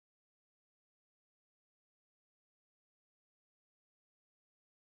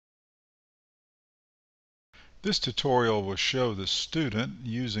This tutorial will show the student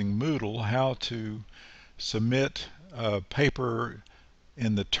using Moodle how to submit a paper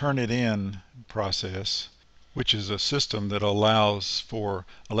in the Turnitin process, which is a system that allows for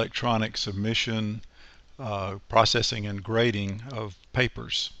electronic submission, processing, and grading of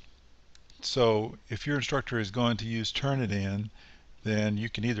papers. So if your instructor is going to use Turnitin, then you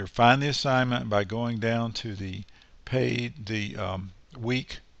can either find the assignment by going down to the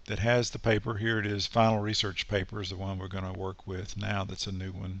week that has the paper. Here it is, final research paper is the one we're going to work with now. That's a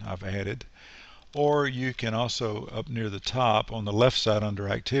new one I've added. Or you can also, up near the top on the left side under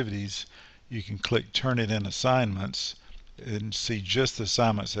activities, you can click Turnitin assignments and see just the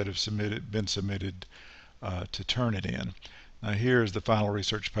assignments that have been submitted to Turnitin. Now here's the final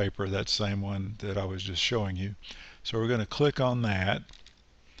research paper, that same one that I was just showing you. So we're going to click on that,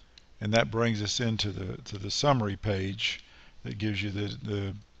 and that brings us into the summary page that gives you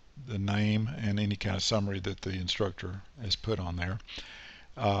the name and any kind of summary that the instructor has put on there.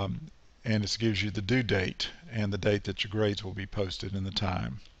 And it gives you the due date and the date that your grades will be posted and the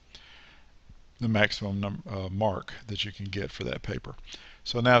time, the maximum mark that you can get for that paper.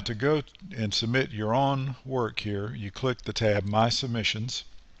 So now to go and submit your own work here, you click the tab My Submissions,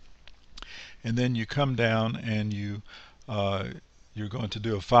 and then you come down and you're going to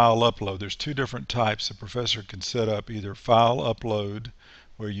do a file upload. There's two different types. A professor can set up either file upload,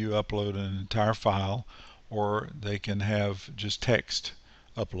 where you upload an entire file, or they can have just text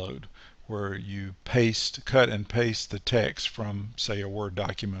upload, where you cut and paste the text from, say, a Word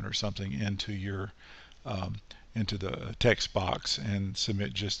document or something into your into the text box and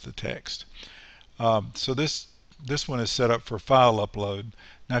submit just the text. So this one is set up for file upload.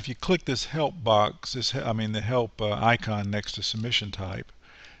 Now if you click this help box, the help icon next to submission type,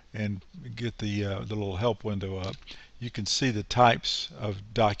 and get the little help window up, you can see the types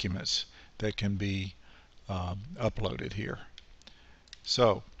of documents that can be uploaded here.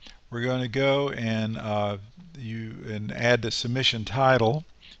 So we're going to go and add the submission title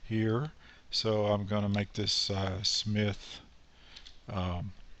here. So I'm going to make this Smith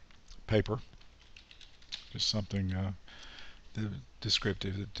paper, just something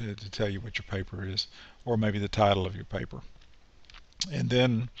descriptive to tell you what your paper is, or maybe the title of your paper. And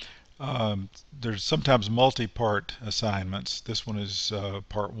then there's sometimes multi-part assignments. This one is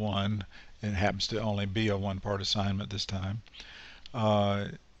part 1, and it happens to only be a one-part assignment this time.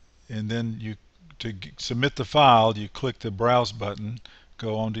 And then to submit the file, you click the Browse button,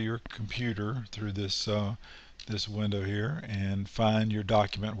 go onto your computer through this window here, and find your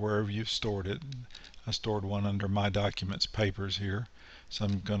document wherever you've stored it. I stored one under My Documents Papers here, so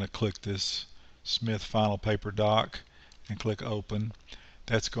I'm going to click this Smith Final Paper Doc and click Open.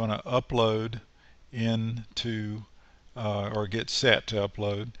 That's going to upload into or get set to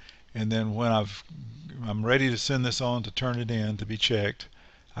upload, and then when I'm ready to send this on to Turnitin to be checked,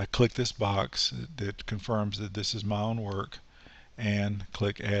 I click this box that confirms that this is my own work and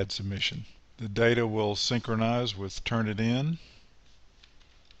click Add Submission. The data will synchronize with Turnitin,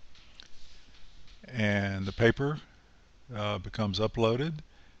 and the paper becomes uploaded,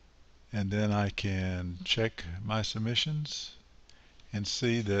 and then I can check my submissions and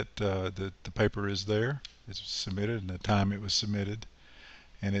see that the paper is there. It's submitted and the time it was submitted,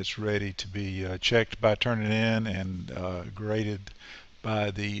 and it's ready to be checked by Turnitin and graded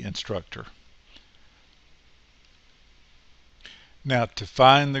by the instructor. Now to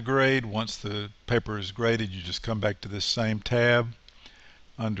find the grade, once the paper is graded, you just come back to this same tab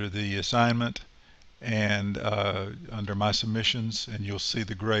under the assignment and under My Submissions, and you'll see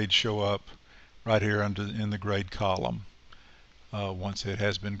the grade show up right here in the grade column once it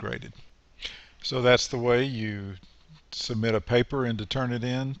has been graded. So that's the way you submit a paper into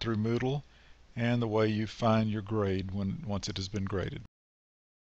Turnitin through Moodle, and the way you find your grade once it has been graded.